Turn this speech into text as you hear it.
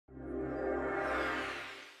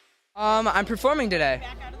I'm performing today.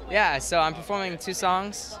 Yeah, so I'm performing 2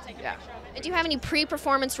 songs. Yeah. Do you have any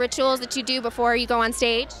pre-performance rituals that you do before you go on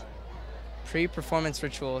stage? Pre-performance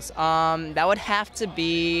rituals. That would have to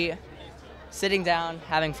be sitting down,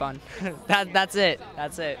 having fun. That's it.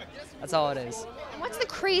 That's it. That's all it is. And what's the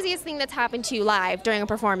craziest thing that's happened to you live during a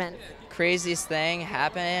performance? Craziest thing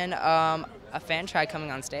happened. A fan tried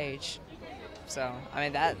coming on stage. So I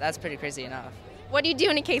mean that's pretty crazy enough. What do you do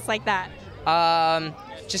in a case like that?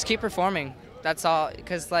 Just keep performing. That's all.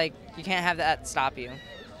 Because like you can't have that stop you.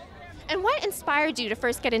 And what inspired you to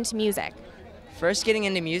first get into music? First getting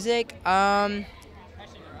into music,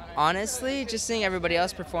 honestly, just seeing everybody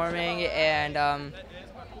else performing and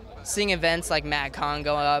seeing events like MadCon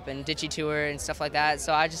go up and Ditchy Tour and stuff like that.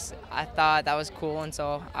 So I thought that was cool, and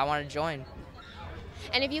so I wanted to join.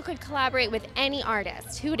 And if you could collaborate with any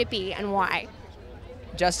artist, who would it be and why?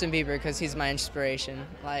 Justin Bieber, because he's my inspiration.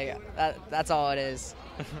 Like that's all it is.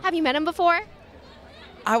 Have you met him before?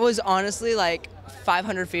 I was honestly like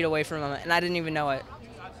 500 feet away from him, and I didn't even know it.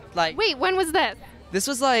 Like, wait, when was this? This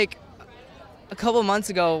was like a couple months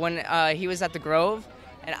ago when he was at the Grove,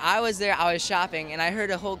 and I was there. I was shopping, and I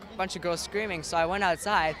heard a whole bunch of girls screaming. So I went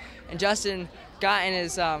outside, and Justin got in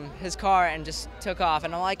his car and just took off.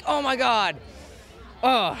 And I'm like, oh my God!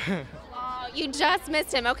 Oh. Oh, you just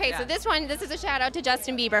missed him. Okay, yeah. So this is a shout out to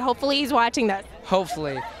Justin Bieber. Hopefully he's watching this.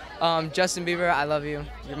 Hopefully, Justin Bieber, I love you.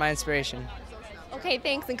 You're my inspiration. Okay,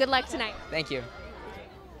 thanks, and good luck tonight. Thank you.